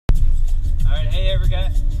Hey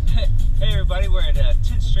everybody, we're at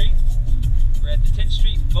 10th Street. We're at the 10th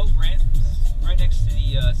Street boat ramps, right next to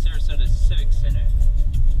the Sarasota Civic Center.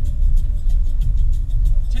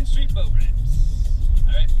 10th Street boat ramps.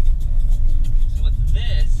 Alright. So with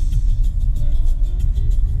this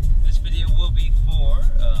video will be for,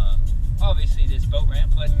 obviously this boat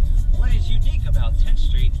ramp, but what is unique about 10th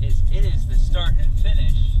Street is it is the start and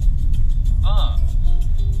finish of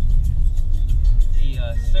the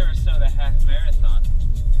Sarasota Half Marathon.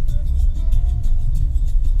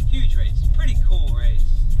 Huge race, pretty cool race.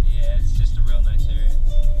 Yeah, it's just a real nice area.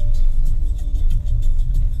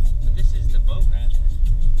 But this is the boat ramp.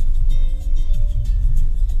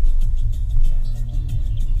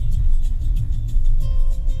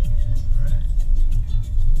 Alright.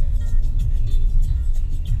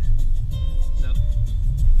 So,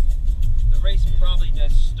 the race probably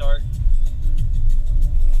does start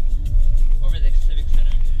over the Civic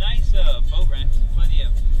Center. Nice boat ramp, plenty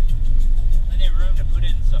of room to put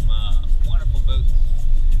in some wonderful boats.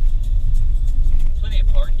 Plenty of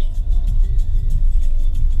parking.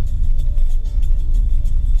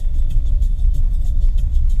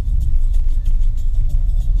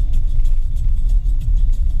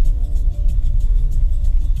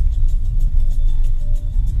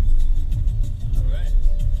 Alright.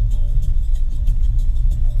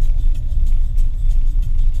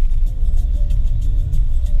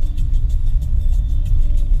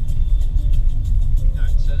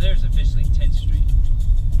 So there's officially 10th Street.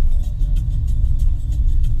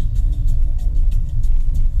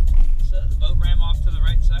 So the boat ramp off to the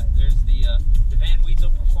right side. There's the Van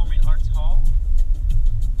Weasel Performing Arts Hall.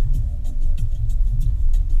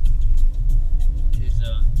 It is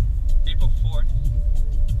April 4th.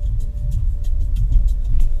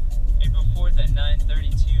 April 4th at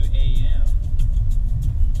 9:32 a.m.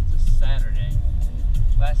 It's a Saturday.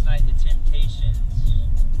 Last night the Temptations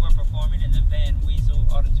were performing in the Van Weasel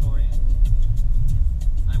Auditorium.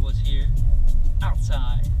 I was here,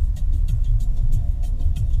 outside.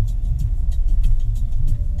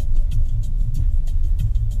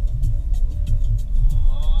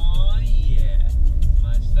 Oh yeah, it's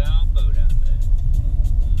my style boat out there.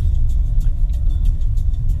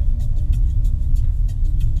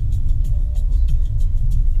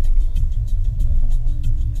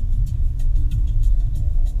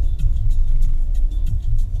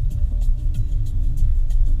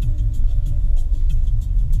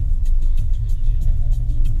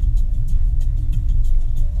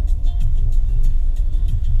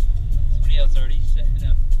 Already setting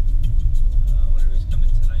up. I wonder who's coming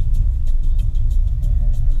tonight.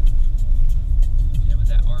 Yeah, with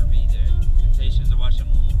that RV there. Temptations, I watched them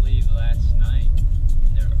leave last night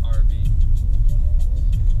in their RV.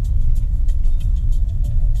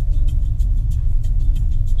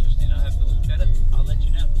 Interesting, I'll have to look that up. I'll let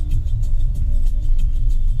you know.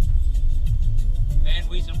 Van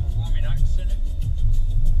Weasel Performing Arts Center.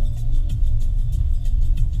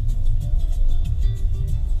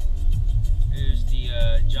 Here's the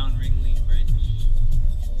John Ringling Bridge.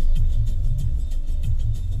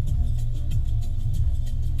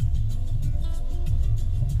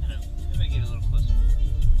 I don't know, maybe I get a little closer. Let's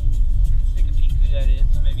take a peek who that is.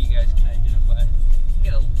 Maybe you guys can identify.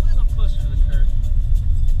 Get a little closer to the curve.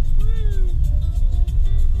 Woo!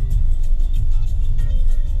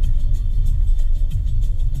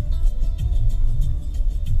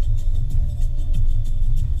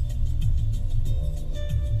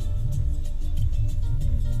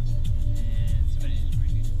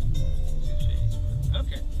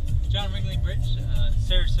 John Ringling Bridge,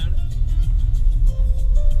 Sarasota.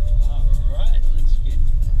 Alright, let's get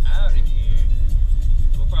out of here.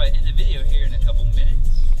 We'll probably end the video here in a couple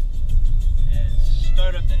minutes and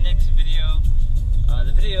start up the next video.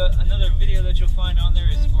 Another video that you'll find on there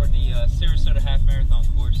is for the Sarasota Half Marathon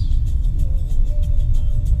course.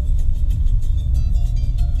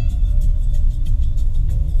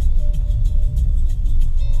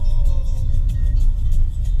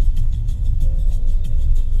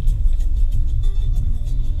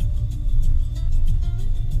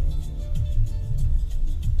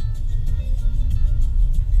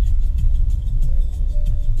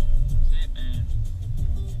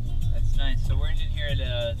 So we're ending here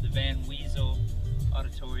at the Van Weasel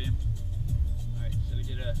Auditorium. Alright, so we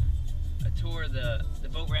did a tour of the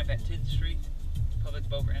boat ramp at 10th Street, public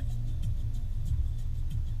boat ramp.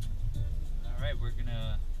 Alright, we're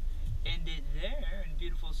gonna end it there in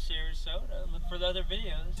beautiful Sarasota. Look for the other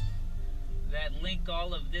videos that link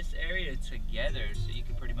all of this area together so you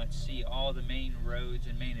can pretty much see all the main roads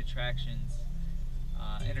and main attractions,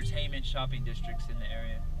 entertainment, shopping districts in the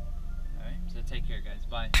area. Alright, so take care guys,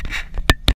 bye.